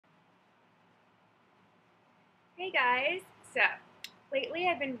Hey guys! So, lately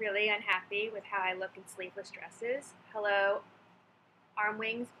I've been really unhappy with how I look in sleeveless dresses. Hello, arm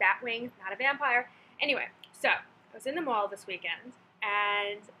wings, bat wings, not a vampire. Anyway, so I was in the mall this weekend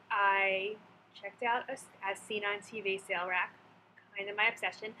and I checked out a As Seen on TV sale rack, kind of my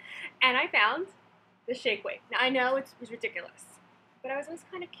obsession, and I found the shake weight. Now I know it was ridiculous, but I was always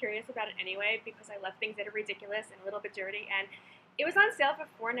kind of curious about it anyway because I love things that are ridiculous and a little bit dirty. And it was on sale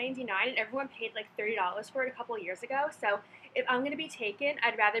for $4.99, and everyone paid like $30 for it a couple of years ago. So if I'm gonna be taken,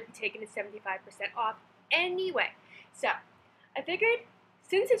 I'd rather be taken at 75% off anyway. So I figured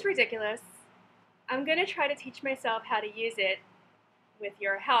since it's ridiculous, I'm gonna try to teach myself how to use it with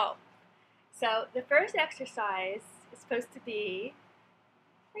your help. So the first exercise is supposed to be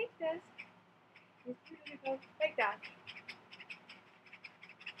like this, like that.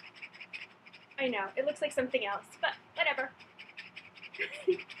 I know, it looks like something else, but whatever.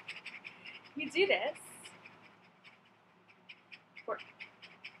 You do this for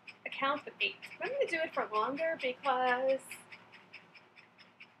a count of 8. I'm going to do it for longer because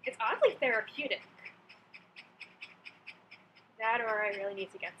it's oddly therapeutic. That or I really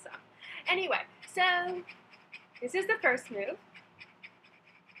need to get some. Anyway, so this is the first move.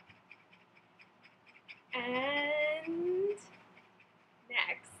 And